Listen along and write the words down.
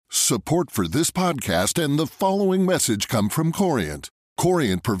Support for this podcast and the following message come from Corient.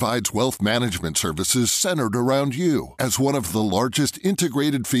 Corient provides wealth management services centered around you. As one of the largest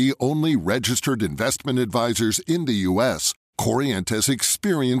integrated fee-only registered investment advisors in the U.S., Corient has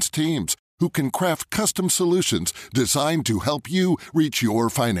experienced teams who can craft custom solutions designed to help you reach your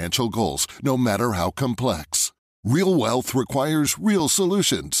financial goals, no matter how complex. Real wealth requires real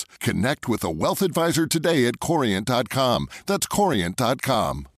solutions. Connect with a wealth advisor today at Corient.com. That's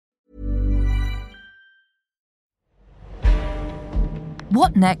Corient.com.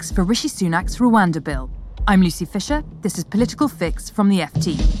 What next for Rishi Sunak's Rwanda bill? I'm Lucy Fisher. This is Political Fix from the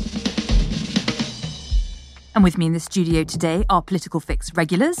FT. And with me in the studio today are Political Fix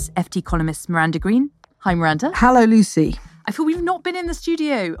regulars, FT columnist Miranda Green. Hi, Miranda. Hello, Lucy. I feel we've not been in the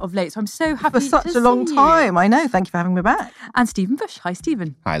studio of late, so I'm so happy for such to a long see time. you. I know. Thank you for having me back. And Stephen Bush. Hi,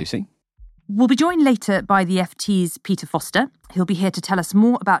 Stephen. Hi, Lucy. We'll be joined later by the FT's Peter Foster. He'll be here to tell us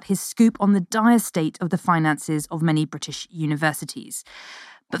more about his scoop on the dire state of the finances of many British universities.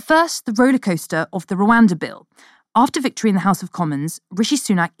 But first, the rollercoaster of the Rwanda bill. After victory in the House of Commons, Rishi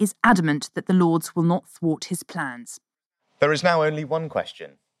Sunak is adamant that the Lords will not thwart his plans. There is now only one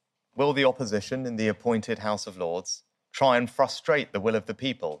question. Will the opposition in the appointed House of Lords try and frustrate the will of the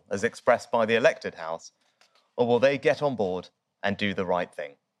people as expressed by the elected House, or will they get on board and do the right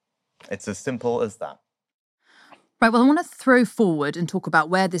thing? It's as simple as that. Right, well, I want to throw forward and talk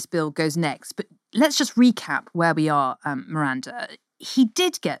about where this bill goes next, but let's just recap where we are, Miranda. He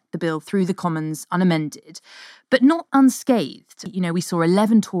did get the bill through the Commons unamended, but not unscathed. You know, we saw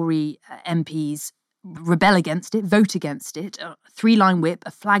 11 Tory MPs rebel against it, vote against it, a three-line whip,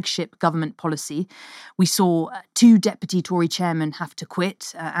 a flagship government policy. We saw 2 deputy Tory chairmen have to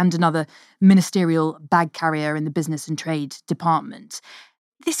quit and another ministerial bag carrier in the Business and Trade Department.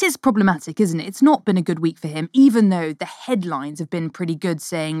 This is problematic, isn't it? It's not been a good week for him, even though the headlines have been pretty good,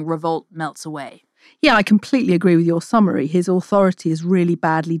 saying revolt melts away. Yeah, I completely agree with your summary. His authority is really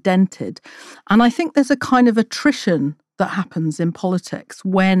badly dented. And I think there's a kind of attrition that happens in politics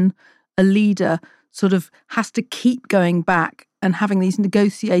when a leader sort of has to keep going back and having these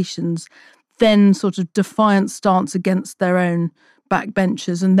negotiations, then sort of defiant stance against their own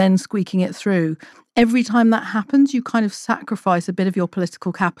backbenchers and then squeaking it through. Every time that happens, you kind of sacrifice a bit of your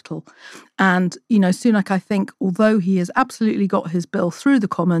political capital. And, you know, Sunak, I think, although he has absolutely got his bill through the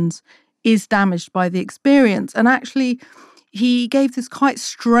Commons, is damaged by the experience. And actually, he gave this quite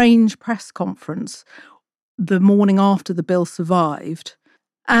strange press conference the morning after the bill survived.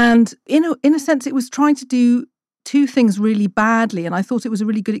 And in a sense, it was trying to do 2 things really badly. And I thought it was a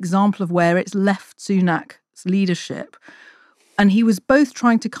really good example of where it's left Sunak's leadership. And he was both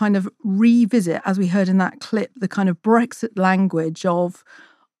trying to kind of revisit, as we heard in that clip, the kind of Brexit language of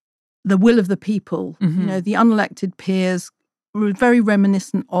the will of the people. You know, the unelected peers were very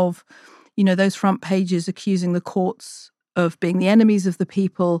reminiscent of, you know, those front pages accusing the courts of being the enemies of the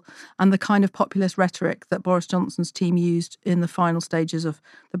people and the kind of populist rhetoric that Boris Johnson's team used in the final stages of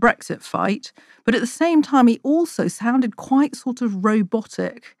the Brexit fight. But at the same time, he also sounded quite sort of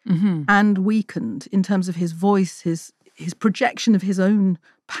robotic and weakened in terms of his voice, his projection of his own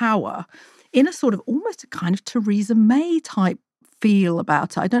power in a sort of almost a kind of Theresa May type feel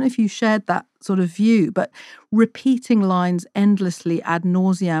about it. I don't know if you shared that sort of view, but repeating lines endlessly ad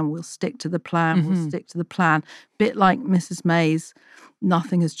nauseam, we'll stick to the plan, we'll stick to the plan, bit like Mrs. May's,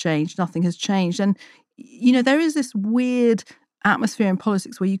 nothing has changed. And, you know, there is this weird atmosphere in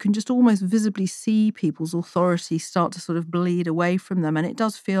politics where you can just almost visibly see people's authority start to sort of bleed away from them. And it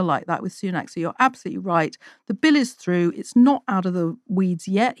does feel like that with Sunak. So you're absolutely right. The bill is through. It's not out of the weeds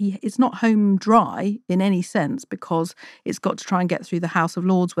yet. It's not home dry in any sense because it's got to try and get through the House of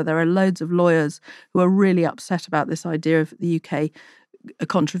Lords where there are loads of lawyers who are really upset about this idea of the UK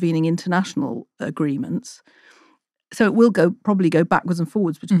contravening international agreements. So it will probably go backwards and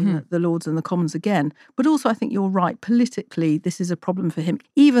forwards between the Lords and the Commons again. But also I think you're right. Politically, this is a problem for him,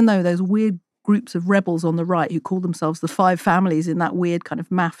 even though those weird groups of rebels on the right who call themselves the Five Families in that weird kind of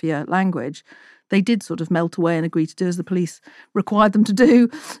mafia language, they did sort of melt away and agree to do as the police required them to do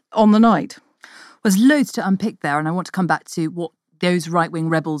on the night. There's loads to unpick there, and I want to come back to what those right-wing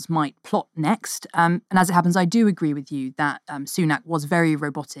rebels might plot next. And as it happens, I do agree with you that Sunak was very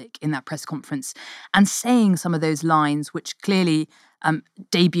robotic in that press conference and saying some of those lines, which clearly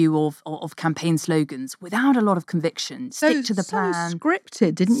debut of campaign slogans without a lot of conviction. Stick to the plan. So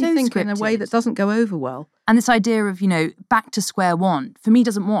scripted, didn't you think, in a way that doesn't go over well? And this idea of, you know, back to square one, for me,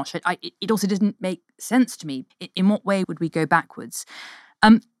 doesn't wash. It also didn't make sense to me. In what way would we go backwards?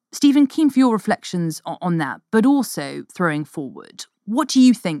 Stephen, keen for your reflections on that, but also throwing forward. What do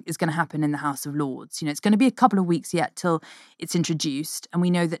you think is going to happen in the House of Lords? It's going to be a couple of weeks yet till it's introduced, and we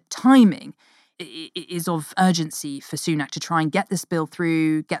know that timing is of urgency for Sunak to try and get this bill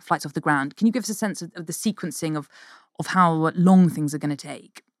through, get flights off the ground. Can you give us a sense of the sequencing of how long things are going to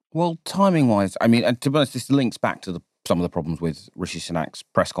take? Well, timing-wise, and to be honest, this links back to some of the problems with Rishi Sunak's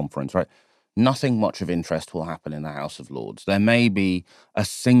press conference, right? Nothing much of interest will happen in the House of Lords. There may be a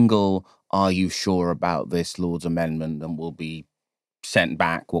single, are you sure about this Lords amendment, and will be sent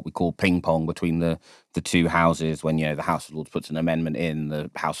back, what we call ping pong between the two houses. When the House of Lords puts an amendment in,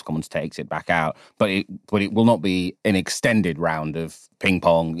 the House of Commons takes it back out. But it will not be an extended round of ping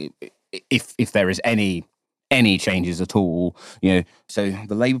pong if there is any changes at all. So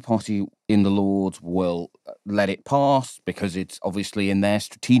the Labour Party in the Lords will let it pass because it's obviously in their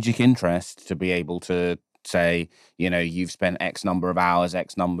strategic interest to be able to say, you've spent X number of hours,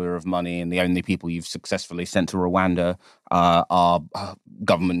 X number of money, and the only people you've successfully sent to Rwanda are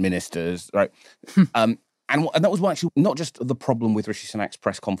government ministers, right? And that was actually not just the problem with Rishi Sunak's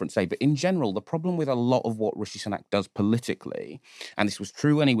press conference today, but in general, the problem with a lot of what Rishi Sunak does politically, and this was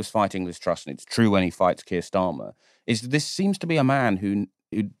true when he was fighting Liz Truss, and it's true when he fights Keir Starmer, is this seems to be a man who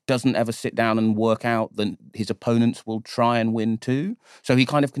doesn't ever sit down and work out that his opponents will try and win too. So he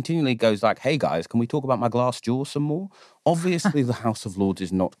kind of continually goes like, hey guys, can we talk about my glass jaw some more? Obviously, the House of Lords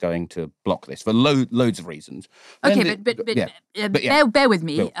is not going to block this for loads of reasons. Okay, bear with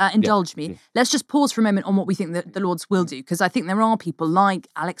me, indulge me. Let's just pause for a moment on what we think that the Lords will do, because I think there are people like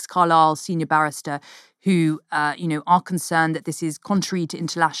Alex Carlisle, senior barrister, who are concerned that this is contrary to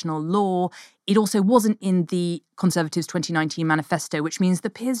international law. It also wasn't in the Conservatives' 2019 manifesto, which means the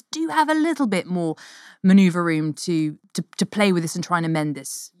peers do have a little bit more manoeuvre room to play with this and try and amend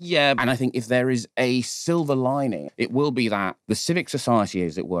this. Yeah, and I think if there is a silver lining, it will be that the civic society,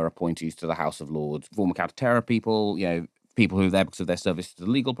 as it were, appointees to the House of Lords, former counter-terror people, people who are there because of their service to the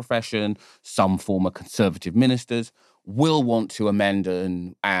legal profession, some former Conservative ministers, will want to amend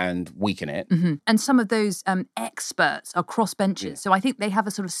and weaken it. Mm-hmm. And some of those experts are crossbenchers. Yeah. So I think they have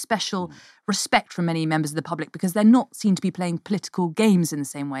a sort of special respect from many members of the public because they're not seen to be playing political games in the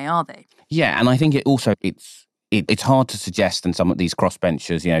same way, are they? Yeah, and I think it's hard to suggest that some of these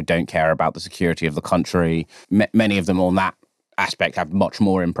crossbenchers, don't care about the security of the country. Many of them on that aspect have much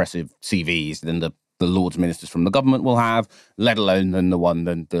more impressive CVs than the Lords ministers from the government will have, let alone than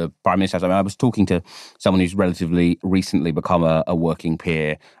the Prime Minister has. I was talking to someone who's relatively recently become a working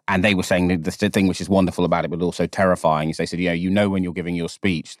peer, and they were saying that the thing which is wonderful about it, but also terrifying, is they said, when you're giving your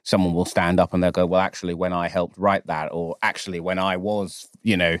speech, someone will stand up and they'll go, well, actually, when I helped write that, or actually, when I was,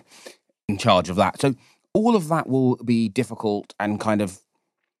 in charge of that. So all of that will be difficult and kind of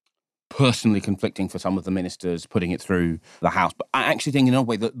personally conflicting for some of the ministers putting it through the House. But I actually think in a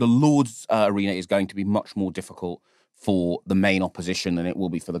way that the Lords arena is going to be much more difficult for the main opposition than it will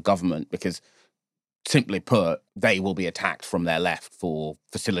be for the government, because simply put, they will be attacked from their left for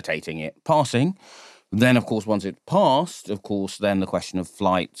facilitating it passing. Then, of course, once it's passed, then the question of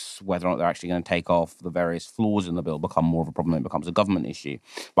flights, whether or not they're actually going to take off, the various flaws in the bill become more of a problem. It becomes a government issue.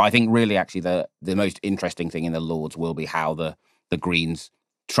 But I think really actually the most interesting thing in the Lords will be how the Greens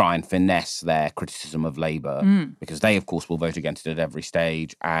try and finesse their criticism of Labour, because they, of course, will vote against it at every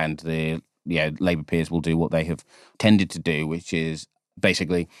stage, and the Labour peers will do what they have tended to do, which is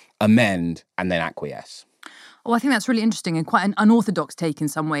basically amend and then acquiesce. Oh, I think that's really interesting and quite an unorthodox take in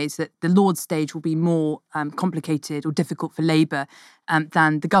some ways, that the Lords stage will be more complicated or difficult for Labour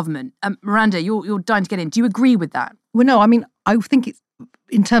than the government. Miranda, you're dying to get in. Do you agree with that? Well, no, I think it's,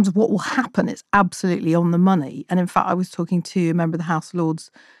 in terms of what will happen, it's absolutely on the money. And in fact, I was talking to a member of the House of Lords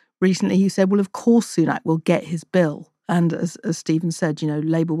recently who said, well, of course Sunak will get his bill. And as Stephen said,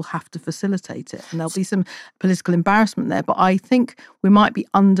 Labour will have to facilitate it. And there'll be some political embarrassment there. But I think we might be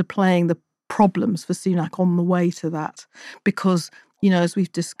underplaying the problems for Sunak on the way to that. Because, as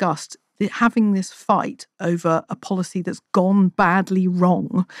we've discussed, having this fight over a policy that's gone badly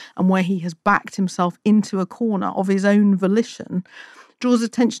wrong and where he has backed himself into a corner of his own volition draws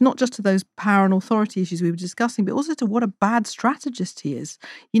attention not just to those power and authority issues we were discussing, but also to what a bad strategist he is.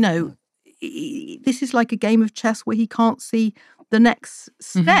 This is like a game of chess where he can't see the next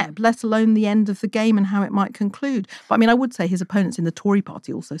step, let alone the end of the game and how it might conclude. But I would say his opponents in the Tory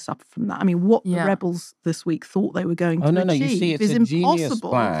party also suffer from that. What the rebels this week thought they were going to achieve you see, it's is a genius impossible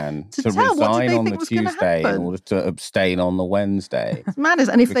plan to to tell. What did resign they on think the was going to Tuesday in happen? order to abstain on the Wednesday. It's madness.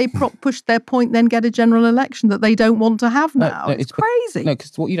 And if they push their point, then get a general election that they don't want to have now. It's crazy. No,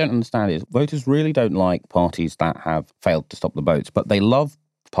 because what you don't understand is voters really don't like parties that have failed to stop the boats, but they love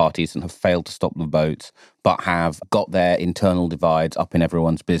parties and have failed to stop the votes, but have got their internal divides up in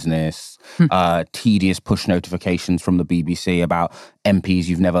everyone's business, tedious push notifications from the BBC about MPs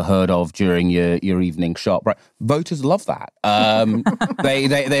you've never heard of during your evening shop. Right? Voters love that.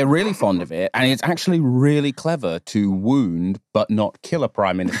 They're really fond of it. And it's actually really clever to wound but not kill a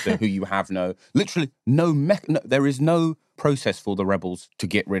prime minister who you have there is no process for the rebels to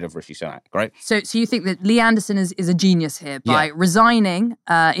get rid of Rishi Sunak, right? So you think that Lee Anderson is a genius here by resigning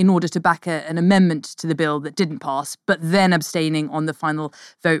in order to back an amendment to the bill that didn't pass, but then abstaining on the final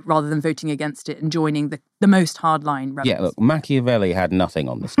vote rather than voting against it and joining the most hardline rebels? Yeah, look, Machiavelli had nothing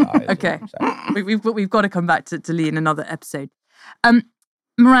on this guy. Okay. We've got to come back to Lee in another episode.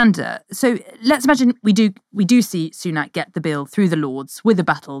 Miranda, so let's imagine we do see Sunak get the bill through the Lords with a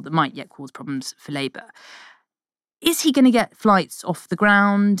battle that might yet cause problems for Labour. Is he going to get flights off the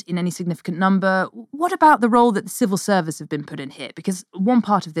ground in any significant number? What about the role that the civil service have been put in here? Because one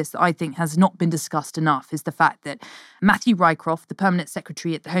part of this that I think has not been discussed enough is the fact that Matthew Rycroft, the permanent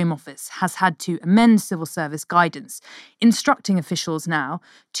secretary at the Home Office, has had to amend civil service guidance, instructing officials now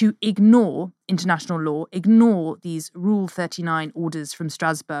to ignore international law, ignore these Rule 39 orders from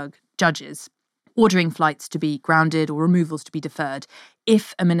Strasbourg judges, ordering flights to be grounded or removals to be deferred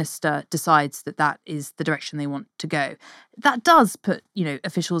if a minister decides that is the direction they want to go. That does put,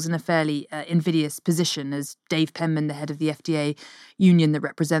 officials in a fairly invidious position, as Dave Penman, the head of the FDA union that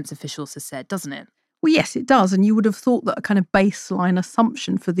represents officials, has said, doesn't it? Well, yes, it does. And you would have thought that a kind of baseline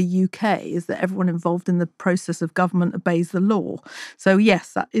assumption for the UK is that everyone involved in the process of government obeys the law. So,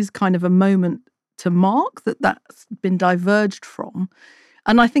 yes, that is kind of a moment to mark that's been diverged from.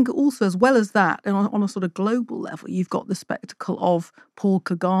 And I think also, as well as that, and on a sort of global level, you've got the spectacle of Paul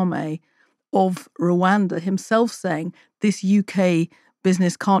Kagame of Rwanda himself saying this UK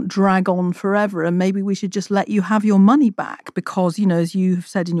business can't drag on forever and maybe we should just let you have your money back because, as you have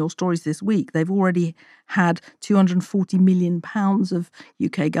said in your stories this week, they've already had £240 million of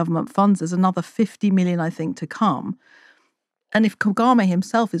UK government funds. There's another 50 million, I think, to come. And if Kagame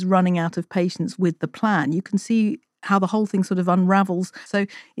himself is running out of patience with the plan, you can see how the whole thing sort of unravels. So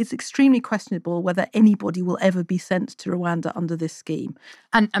it's extremely questionable whether anybody will ever be sent to Rwanda under this scheme.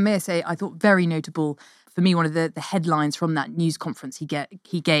 And may I say, I thought very notable for me, one of the headlines from that news conference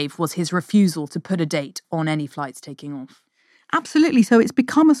he gave was his refusal to put a date on any flights taking off. Absolutely. So it's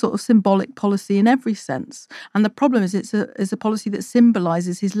become a sort of symbolic policy in every sense. And the problem is it's a policy that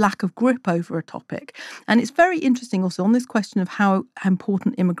symbolises his lack of grip over a topic. And it's very interesting also on this question of how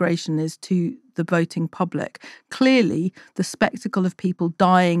important immigration is to the voting public. Clearly, the spectacle of people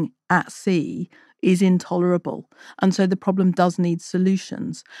dying at sea is intolerable. And so the problem does need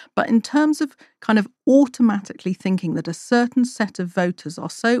solutions. But in terms of kind of automatically thinking that a certain set of voters are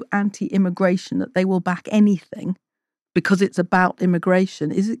so anti-immigration that they will back anything because it's about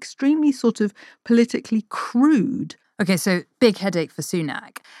immigration is extremely sort of politically crude. Okay, so big headache for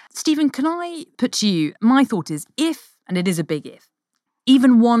Sunak. Stephen, can I put to you, my thought is if, and it is a big if,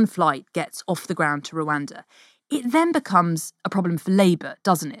 even one flight gets off the ground to Rwanda, it then becomes a problem for Labour,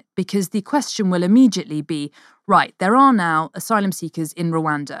 doesn't it? Because the question will immediately be, right, there are now asylum seekers in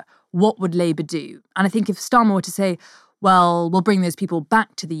Rwanda. What would Labour do? And I think if Starmer were to say, well, we'll bring those people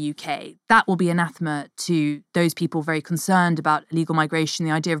back to the UK, that will be anathema to those people very concerned about illegal migration.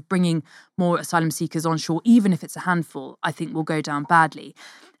 The idea of bringing more asylum seekers on shore, even if it's a handful, I think will go down badly.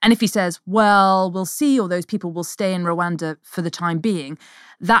 And if he says, well, we'll see, or those people will stay in Rwanda for the time being,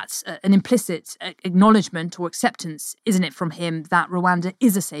 that's an implicit acknowledgement or acceptance, isn't it, from him that Rwanda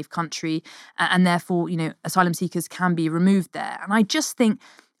is a safe country and therefore, asylum seekers can be removed there. And I just think,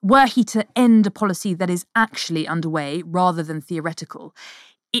 were he to end a policy that is actually underway rather than theoretical,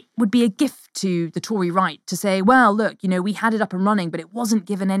 it would be a gift to the Tory right to say, well, look, we had it up and running, but it wasn't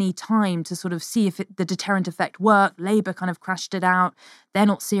given any time to sort of see if the deterrent effect worked. Labour kind of crashed it out. They're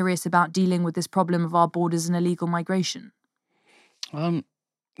not serious about dealing with this problem of our borders and illegal migration.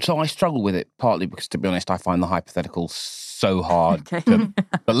 So I struggle with it partly because, to be honest, I find the hypothetical so hard to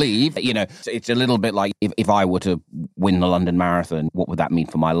believe. It's a little bit like if I were to win the London Marathon, what would that mean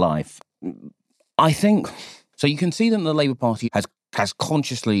for my life? I think, so you can see that the Labour Party has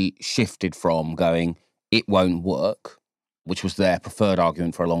consciously shifted from going, it won't work, which was their preferred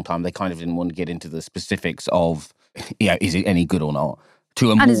argument for a long time. They kind of didn't want to get into the specifics of, is it any good or not?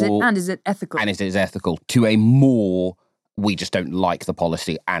 Is it ethical? And is it ethical? To a more, we just don't like the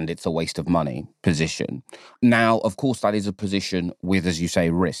policy and it's a waste of money position. Now, of course, that is a position with, as you say,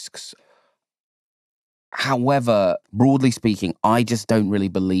 risks. However, broadly speaking, I just don't really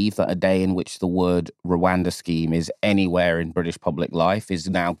believe that a day in which the word Rwanda scheme is anywhere in British public life is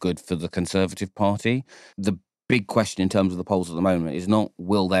now good for the Conservative Party. The big question in terms of the polls at the moment is not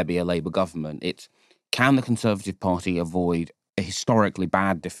will there be a Labour government? It's can the Conservative Party avoid a historically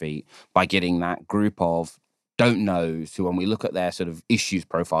bad defeat by getting that group of don't knows who, when we look at their sort of issues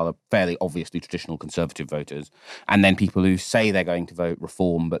profile, are fairly obviously traditional Conservative voters, and then people who say they're going to vote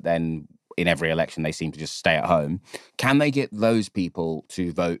Reform, but then in every election they seem to just stay at home. Can they get those people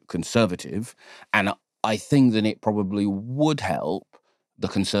to vote Conservative? And I think that it probably would help the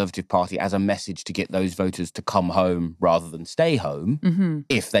Conservative Party as a message to get those voters to come home rather than stay home,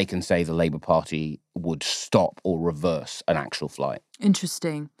 if they can say the Labour Party would stop or reverse an actual flight.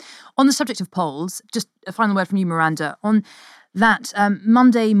 Interesting. On the subject of polls, just a final word from you, Miranda. On that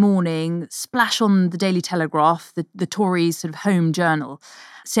Monday morning splash on the Daily Telegraph, the Tories' sort of home journal,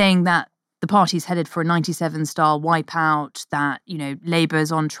 saying that the party's headed for a 97-style wipeout, that,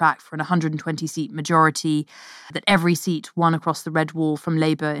 Labour's on track for an 120-seat majority, that every seat won across the Red Wall from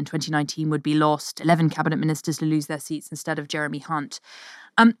Labour in 2019 would be lost, 11 cabinet ministers to lose their seats instead of Jeremy Hunt.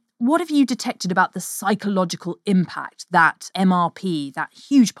 What have you detected about the psychological impact that MRP, that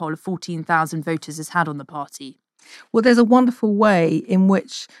huge poll of 14,000 voters, has had on the party? Well, there's a wonderful way in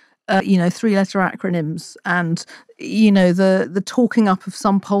which three-letter acronyms and, the talking up of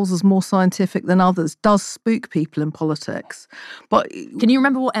some polls as more scientific than others does spook people in politics. But can you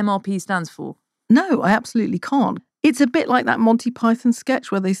remember what MRP stands for? No, I absolutely can't. It's a bit like that Monty Python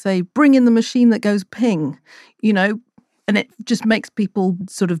sketch where they say, bring in the machine that goes ping, and it just makes people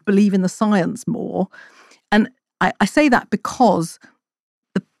sort of believe in the science more. And I say that because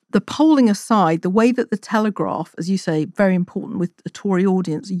the polling aside, the way that the Telegraph, as you say, very important with the Tory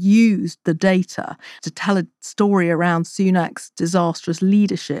audience, used the data to tell a story around Sunak's disastrous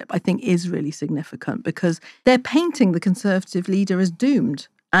leadership, I think is really significant because they're painting the Conservative leader as doomed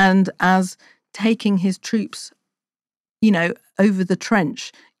and as taking his troops, over the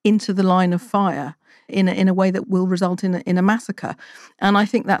trench into the line of fire in a way that will result in a massacre. And I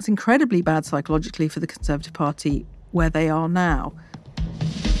think that's incredibly bad psychologically for the Conservative Party where they are now.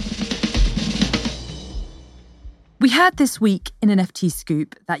 We heard this week in an FT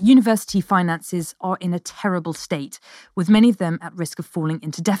scoop that university finances are in a terrible state, with many of them at risk of falling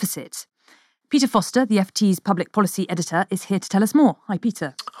into deficit. Peter Foster, the FT's public policy editor, is here to tell us more. Hi,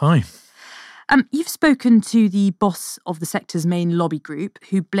 Peter. Hi. You've spoken to the boss of the sector's main lobby group,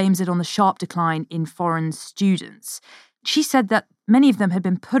 who blames it on the sharp decline in foreign students. She said that many of them had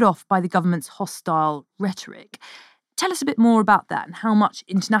been put off by the government's hostile rhetoric. Tell us a bit more about that and how much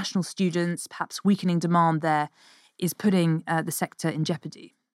international students, perhaps weakening demand there, is putting the sector in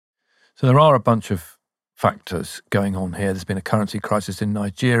jeopardy. So there are a bunch of factors going on here. There's been a currency crisis in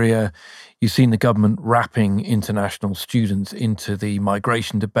Nigeria. You've seen the government wrapping international students into the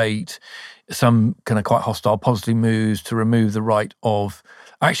migration debate, some kind of quite hostile policy moves to remove the right of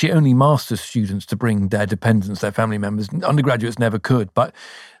actually only master's students to bring their dependents, their family members. Undergraduates never could, but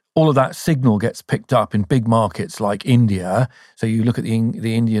all of that signal gets picked up in big markets like India. So you look at the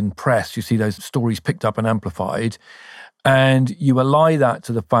Indian press, you see those stories picked up and amplified, and you ally that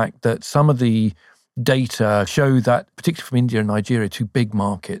to the fact that some of the data show that, particularly from India and Nigeria, two big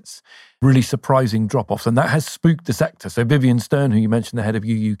markets, really surprising drop-offs, and that has spooked the sector. So Vivian Stern, who you mentioned, the head of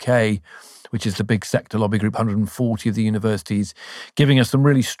UUK, which is the big sector lobby group, 140 of the universities, giving us some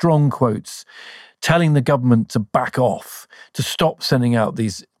really strong quotes, telling the government to back off, to stop sending out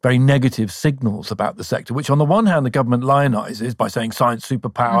these very negative signals about the sector, which on the one hand, the government lionizes by saying science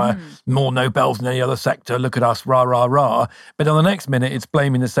superpower, more Nobels than any other sector, look at us, rah, rah, rah. But on the next minute, it's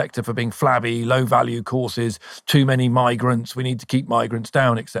blaming the sector for being flabby, low-value courses, too many migrants, we need to keep migrants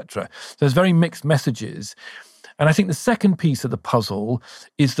down, etc. So there's very mixed messages. And I think the second piece of the puzzle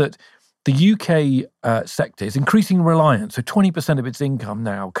is that the UK sector is increasingly reliant. So 20% of its income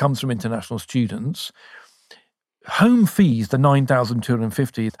now comes from international students. Home fees, the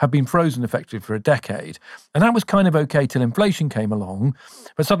 9,250, have been frozen effectively for a decade. And that was kind of okay till inflation came along.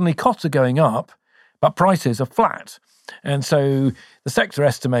 But suddenly costs are going up, but prices are flat. And so the sector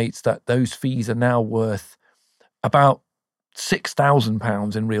estimates that those fees are now worth about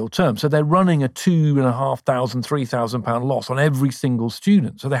 £6,000 in real terms. So they're running a £2,500, £3,000 loss on every single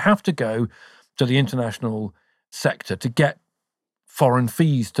student. So they have to go to the international sector to get foreign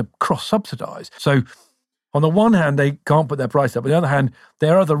fees to cross-subsidise. So on the one hand, they can't put their price up. On the other hand,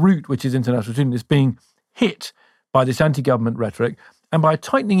 their other route, which is international student, is being hit by this anti-government rhetoric and by a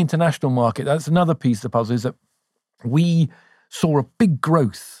tightening international market. That's another piece of the puzzle, is that we saw a big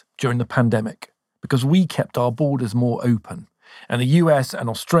growth during the pandemic because we kept our borders more open. And the US and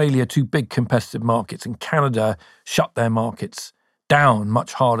Australia, two big competitive markets, and Canada shut their markets down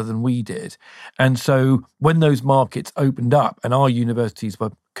much harder than we did. And so when those markets opened up and our universities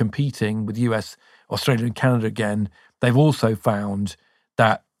were competing with US Australia and Canada again, they've also found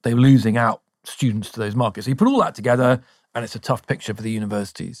that they're losing out students to those markets. So you put all that together and it's a tough picture for the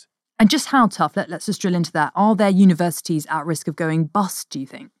universities. And just how tough? Let's just drill into that. Are there universities at risk of going bust, do you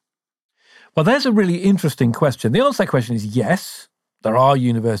think? Well, there's a really interesting question. The answer to that question is yes. There are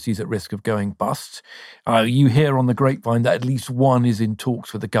universities at risk of going bust. You hear on the grapevine that at least one is in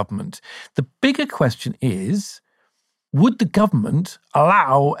talks with the government. The bigger question is, would the government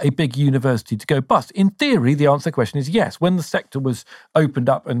allow a big university to go bust? In theory, the answer to the question is yes. When the sector was opened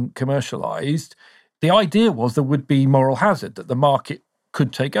up and commercialised, the idea was there would be moral hazard, that the market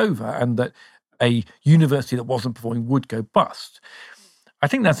could take over and that a university that wasn't performing would go bust. I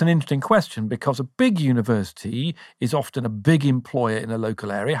think that's an interesting question because a big university is often a big employer in a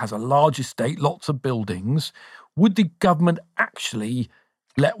local area, has a large estate, lots of buildings. Would the government actually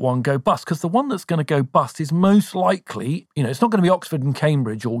let one go bust? Because the one that's going to go bust is most likely, it's not going to be Oxford and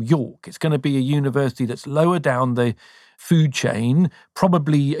Cambridge or York. It's going to be a university that's lower down the food chain,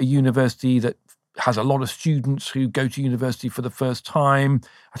 probably a university that has a lot of students who go to university for the first time.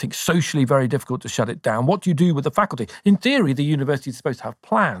 I think socially very difficult to shut it down. What do you do with the faculty? In theory, the university is supposed to have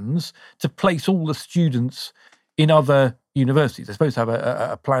plans to place all the students in other universities. They're supposed to have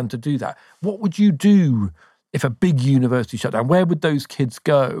a plan to do that. What would you do if a big university shut down? Where would those kids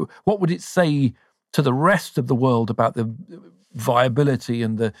go? What would it say to the rest of the world about the viability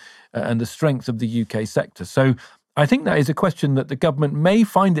and the strength of the UK sector? So I think that is a question that the government may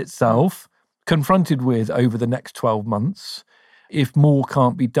find itself confronted with over the next 12 months if more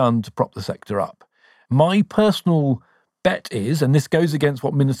can't be done to prop the sector up. My personal bet is, and this goes against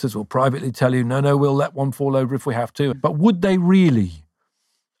what ministers will privately tell you, no, we'll let one fall over if we have to. But would they really?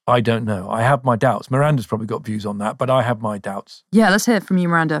 I don't know. I have my doubts. Miranda's probably got views on that, but I have my doubts. Yeah, let's hear it from you,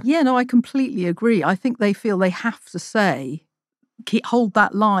 Miranda. Yeah, no, I completely agree. I think they feel they have to say, hold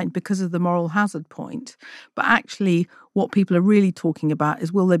that line because of the moral hazard point. But actually, what people are really talking about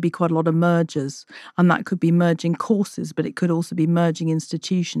is, will there be quite a lot of mergers? And that could be merging courses, but it could also be merging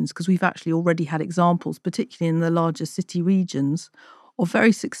institutions, because we've actually already had examples, particularly in the larger city regions, of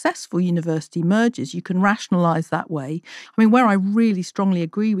very successful university mergers. You can rationalise that way. I mean, where I really strongly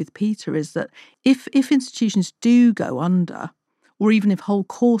agree with Peter is that if institutions do go under, or even if whole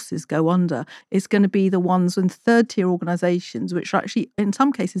courses go under, it's going to be the ones in third-tier organisations, which are actually, in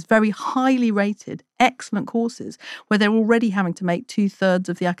some cases, very highly rated, excellent courses, where they're already having to make 2/3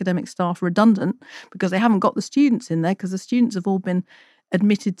 of the academic staff redundant because they haven't got the students in there, because the students have all been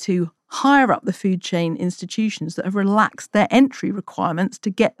admitted to higher up the food chain institutions that have relaxed their entry requirements to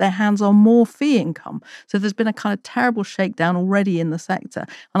get their hands on more fee income. So there's been a kind of terrible shakedown already in the sector.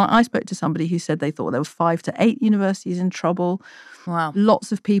 And I spoke to somebody who said they thought there were 5 to 8 universities in trouble. Wow.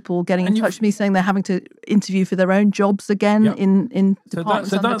 Lots of people getting in touch with me saying they're having to interview for their own jobs again in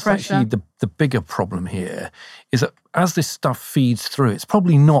departments under pressure. So that's actually the bigger problem here, is that as this stuff feeds through, it's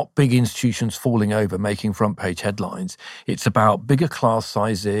probably not big institutions falling over, making front page headlines. It's about bigger class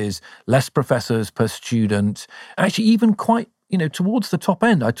sizes, less professors per student, actually even quite, towards the top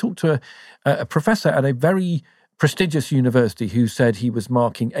end. I talked to a professor at a very prestigious university who said he was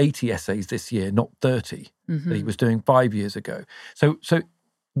marking 80 essays this year, not 30, that he was doing 5 years ago. So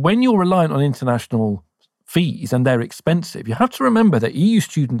when you're reliant on international fees and they're expensive, you have to remember that EU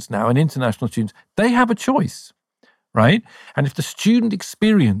students now and international students, they have a choice, right? And if the student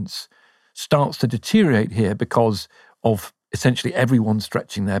experience starts to deteriorate here because of essentially everyone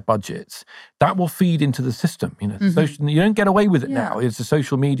stretching their budgets, that will feed into the system. Social, you don't get away with it now. It's the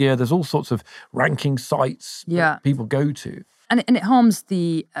social media. There's all sorts of ranking sites that people go to. And it harms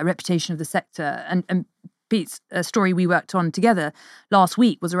the reputation of the sector. And Pete's story we worked on together last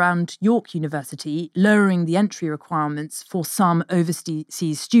week was around York University lowering the entry requirements for some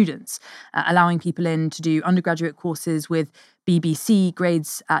overseas students, allowing people in to do undergraduate courses with BBC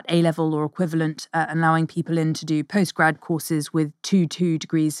grades at A-level or equivalent, allowing people in to do postgrad courses with 2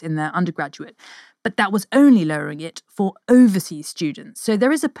 degrees in their undergraduate. But that was only lowering it for overseas students. So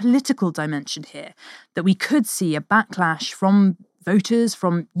there is a political dimension here that we could see a backlash from voters,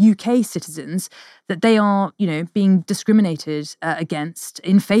 from UK citizens, that they are, being discriminated against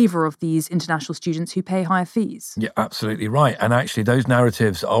in favour of these international students who pay higher fees. Yeah, absolutely right. And actually those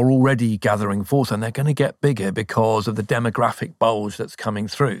narratives are already gathering force, and they're going to get bigger because of the demographic bulge that's coming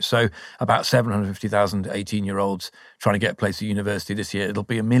through. So about 750,000 18-year-olds trying to get a place at university this year. It'll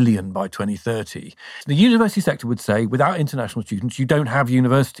be 1 million by 2030. The university sector would say, without international students, you don't have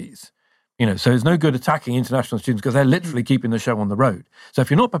universities. So it's no good attacking international students because they're literally keeping the show on the road. So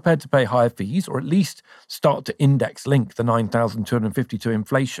if you're not prepared to pay higher fees, or at least start to index link the 9,250 to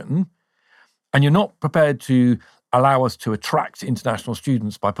inflation, and you're not prepared to allow us to attract international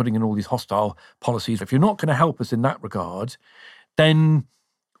students by putting in all these hostile policies. If you're not going to help us in that regard, then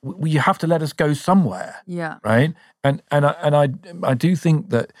you have to let us go somewhere. Yeah. Right. And I do think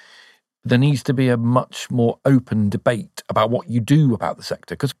that there needs to be a much more open debate about what you do about the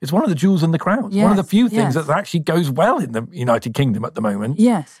sector, because it's one of the jewels in the crown. It's one of the few things that actually goes well in the United Kingdom at the moment.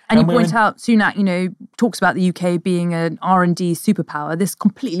 Yes. And you point out, Sunak, talks about the UK being an R&D superpower. This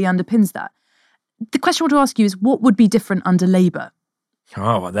completely underpins that. The question I want to ask you is, what would be different under Labour?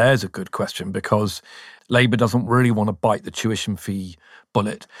 Oh, well, there's a good question, because Labour doesn't really want to bite the tuition fee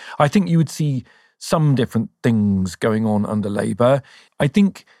bullet. I think you would see some different things going on under Labour.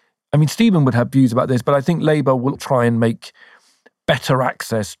 Stephen would have views about this, but I think Labour will try and make better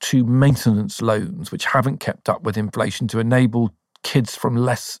access to maintenance loans, which haven't kept up with inflation, to enable kids from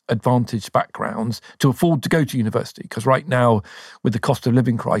less advantaged backgrounds to afford to go to university. Because right now, with the cost of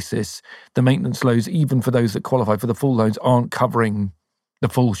living crisis, the maintenance loans, even for those that qualify for the full loans, aren't covering the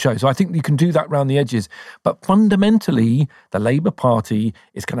full show. So I think you can do that around the edges. But fundamentally, the Labour Party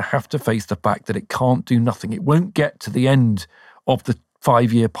is going to have to face the fact that it can't do nothing. It won't get to the end of the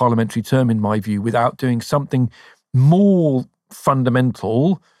 5-year parliamentary term, in my view, without doing something more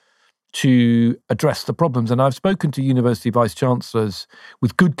fundamental to address the problems. And I've spoken to university vice-chancellors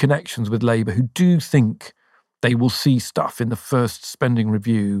with good connections with Labour who do think they will see stuff in the first spending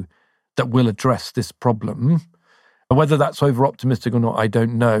review that will address this problem. Whether that's over-optimistic or not, I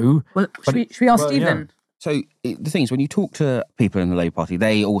don't know. Well, should we ask Stephen? Yeah. So the thing is, when you talk to people in the Labour Party,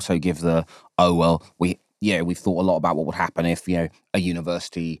 they also give we've thought a lot about what would happen if, a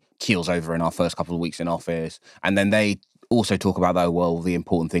university keels over in our first couple of weeks in office. And then they also talk about, the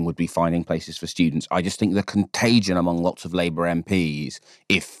important thing would be finding places for students. I just think the contagion among lots of Labour MPs,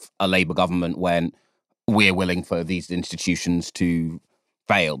 if a Labour government went, we're willing for these institutions to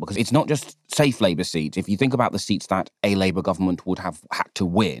fail, because it's not just safe Labour seats. If you think about the seats that a Labour government would have had to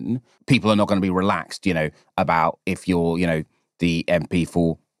win, people are not going to be relaxed, about if you're, the MP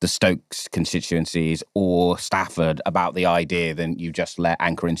for the Stokes constituencies or Stafford, about the idea then you just let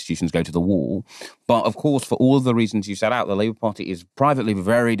anchor institutions go to the wall. But of course, for all of the reasons you set out, the Labour Party is privately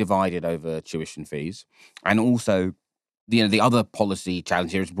very divided over tuition fees. And also, the other policy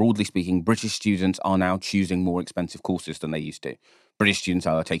challenge here is, broadly speaking, British students are now choosing more expensive courses than they used to. British students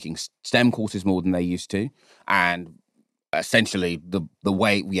are taking STEM courses more than they used to. And essentially, the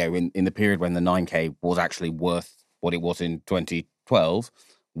way, in the period when the 9K was actually worth what it was in 2012,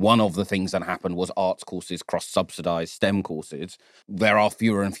 one of the things that happened was arts courses cross-subsidised STEM courses. There are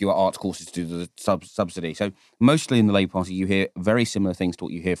fewer and fewer arts courses due to the subsidy. So mostly in the Labour Party, you hear very similar things to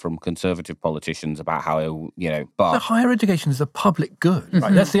what you hear from Conservative politicians about how, but... The higher education is a public good, right?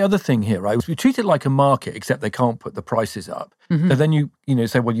 Mm-hmm. That's the other thing here, right? We treat it like a market, except they can't put the prices up. Mm-hmm. So then you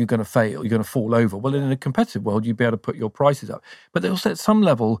say, well, you're going to fail, you're going to fall over. Well, in a competitive world, you'd be able to put your prices up. But also at some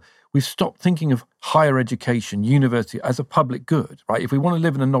level, we've stopped thinking of higher education, university, as a public good, right? If we want to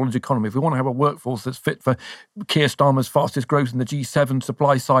live in a knowledge economy, if we want to have a workforce that's fit for Keir Starmer's fastest growth in the G7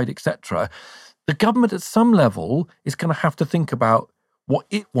 supply side, etc., the government at some level is going to have to think about what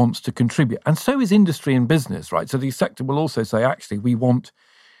it wants to contribute. And so is industry and business, right? So the sector will also say, actually, we want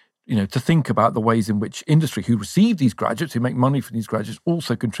to think about the ways in which industry, who receive these graduates, who make money from these graduates,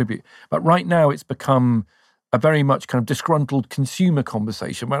 also contribute. But right now it's become a very much kind of disgruntled consumer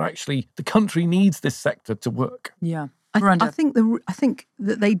conversation where actually the country needs this sector to work. Yeah. I think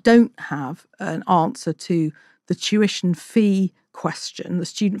that they don't have an answer to the tuition fee question, the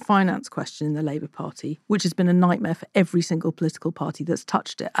student finance question in the Labour Party, which has been a nightmare for every single political party that's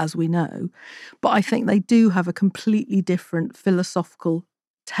touched it, as we know. But I think they do have a completely different philosophical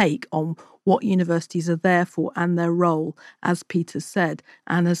take on what universities are there for and their role, as Peter said,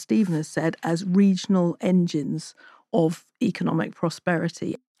 and as Stephen has said, as regional engines of economic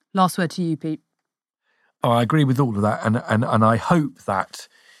prosperity. Last word to you, Pete. Oh, I agree with all of that. And I hope that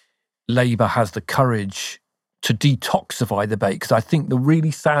Labour has the courage to detoxify the debate, because I think the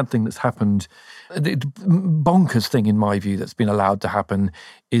really sad thing that's happened, the bonkers thing in my view that's been allowed to happen,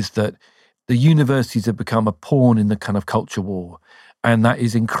 is that the universities have become a pawn in the kind of culture war. And that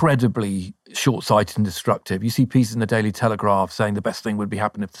is incredibly short-sighted and destructive. You see pieces in the Daily Telegraph saying the best thing would be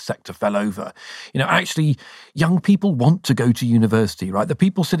happen if the sector fell over. Actually, young people want to go to university, right? The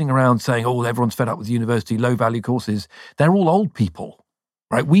people sitting around saying, oh, everyone's fed up with university, low-value courses, they're all old people,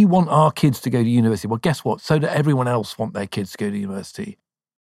 right? We want our kids to go to university. Well, guess what? So do everyone else want their kids to go to university.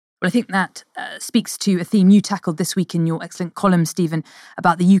 Well, I think that speaks to a theme you tackled this week in your excellent column, Stephen,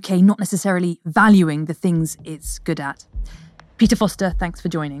 about the UK not necessarily valuing the things it's good at. Peter Foster, thanks for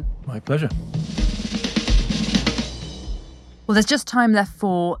joining. My pleasure. Well, there's just time left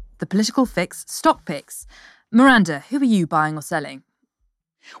for the political fix stock picks. Miranda, who are you buying or selling?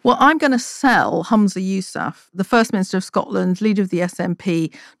 Well, I'm going to sell Humza Yousaf, the First Minister of Scotland, leader of the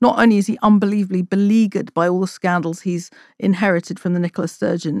SNP. Not only is he unbelievably beleaguered by all the scandals he's inherited from the Nicola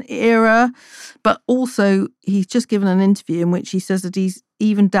Sturgeon era, but also he's just given an interview in which he says that he's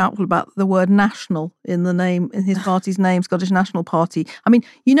even doubtful about the word national in the name, in his party's name, Scottish National Party. I mean,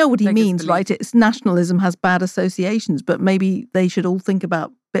 you know what he means, right? It's nationalism has bad associations, but maybe they should all think about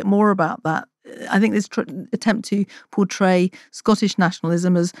a bit more about that. I think this attempt to portray Scottish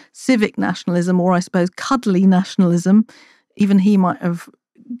nationalism as civic nationalism, or I suppose cuddly nationalism, even he might have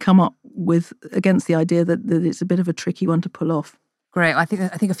come up with against the idea that it's a bit of a tricky one to pull off. Great. I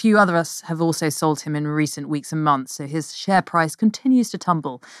think a few others have also sold him in recent weeks and months, so his share price continues to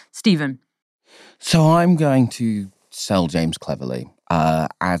tumble. Stephen? So I'm going to sell James Cleverly.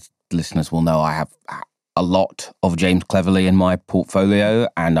 As listeners will know, I have a lot of James Cleverly in my portfolio,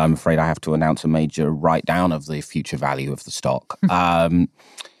 and I'm afraid I have to announce a major write-down of the future value of the stock.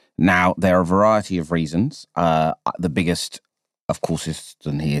 Now, there are a variety of reasons. The biggest, of course, is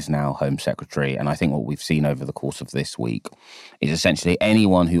that he is now Home Secretary, and I think what we've seen over the course of this week is essentially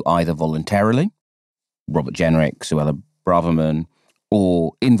anyone who either voluntarily, Robert Jenrick, Suella Braverman,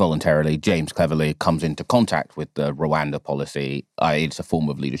 or involuntarily, James Cleverly, comes into contact with the Rwanda policy. It's a form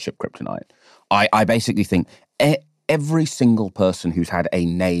of leadership kryptonite. I basically think every single person who's had a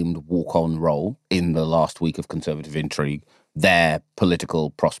named walk-on role in the last week of Conservative intrigue, their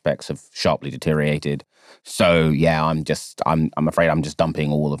political prospects have sharply deteriorated. So, yeah, I'm afraid I'm just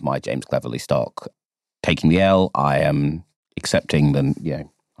dumping all of my James Cleverly stock. Taking the L, I am accepting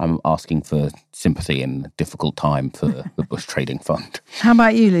I'm asking for sympathy in a difficult time for the Bush Trading Fund. How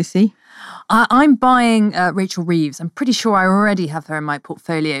about you, Lucy? I'm buying Rachel Reeves. I'm pretty sure I already have her in my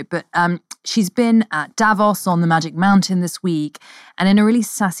portfolio, but she's been at Davos on the Magic Mountain this week, and in a really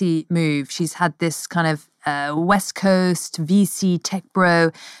sassy move, she's had this kind of West Coast VC tech bro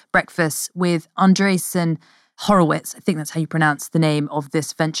breakfast with Andreessen Horowitz. I think that's how you pronounce the name of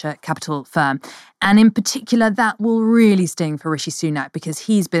this venture capital firm. And in particular, that will really sting for Rishi Sunak because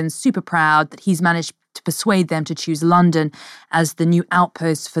he's been super proud that he's managed to persuade them to choose London as the new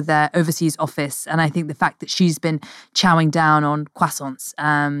outpost for their overseas office. And I think the fact that she's been chowing down on croissants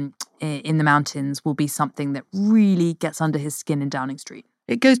in the mountains will be something that really gets under his skin in Downing Street.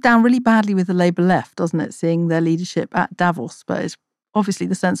 It goes down really badly with the Labour left, doesn't it, seeing their leadership at Davos, but it's obviously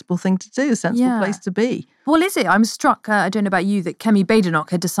the sensible thing to do, a sensible place to be. Well, is it? I'm struck, I don't know about you, that Kemi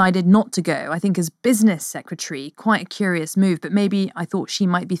Badenoch had decided not to go. I think as business secretary, quite a curious move, but maybe I thought she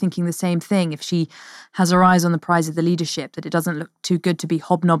might be thinking the same thing if she has her eyes on the prize of the leadership, that it doesn't look too good to be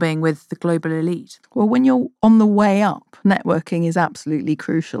hobnobbing with the global elite. Well, when you're on the way up, networking is absolutely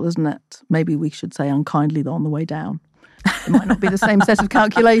crucial, isn't it? Maybe we should say unkindly on the way down. It might not be the same set of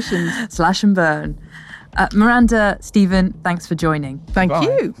calculations. Slash and burn. Miranda, Stephen, thanks for joining. Thank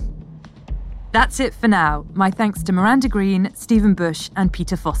you. That's it for now. My thanks to Miranda Green, Stephen Bush and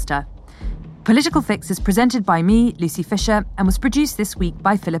Peter Foster. Political Fix is presented by me, Lucy Fisher, and was produced this week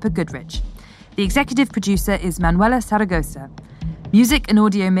by Philippa Goodrich. The executive producer is Manuela Zaragoza. Music and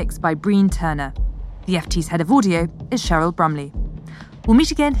audio mix by Breen Turner. The FT's head of audio is Cheryl Brumley. We'll meet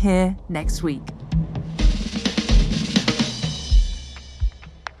again here next week.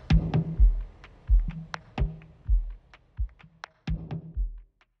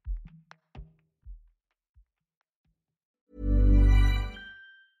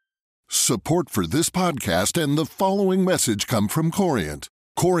 Support for this podcast and the following message come from Corient.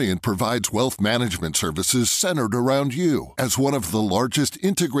 Corient provides wealth management services centered around you. As one of the largest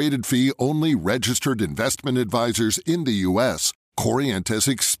integrated fee-only registered investment advisors in the U.S., Corient has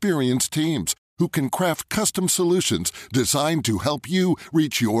experienced teams who can craft custom solutions designed to help you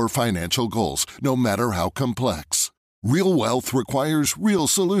reach your financial goals, no matter how complex. Real wealth requires real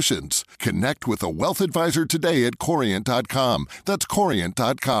solutions. Connect with a wealth advisor today at Corient.com. That's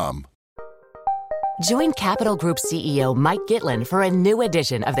Corient.com. Join Capital Group CEO Mike Gitlin for a new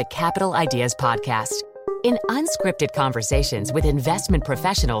edition of the Capital Ideas Podcast. In unscripted conversations with investment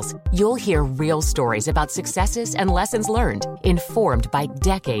professionals, you'll hear real stories about successes and lessons learned, informed by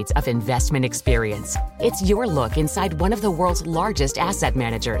decades of investment experience. It's your look inside one of the world's largest asset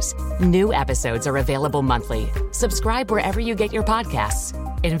managers. New episodes are available monthly. Subscribe wherever you get your podcasts.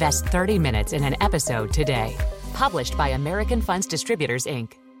 Invest 30 minutes in an episode today. Published by American Funds Distributors,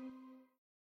 Inc.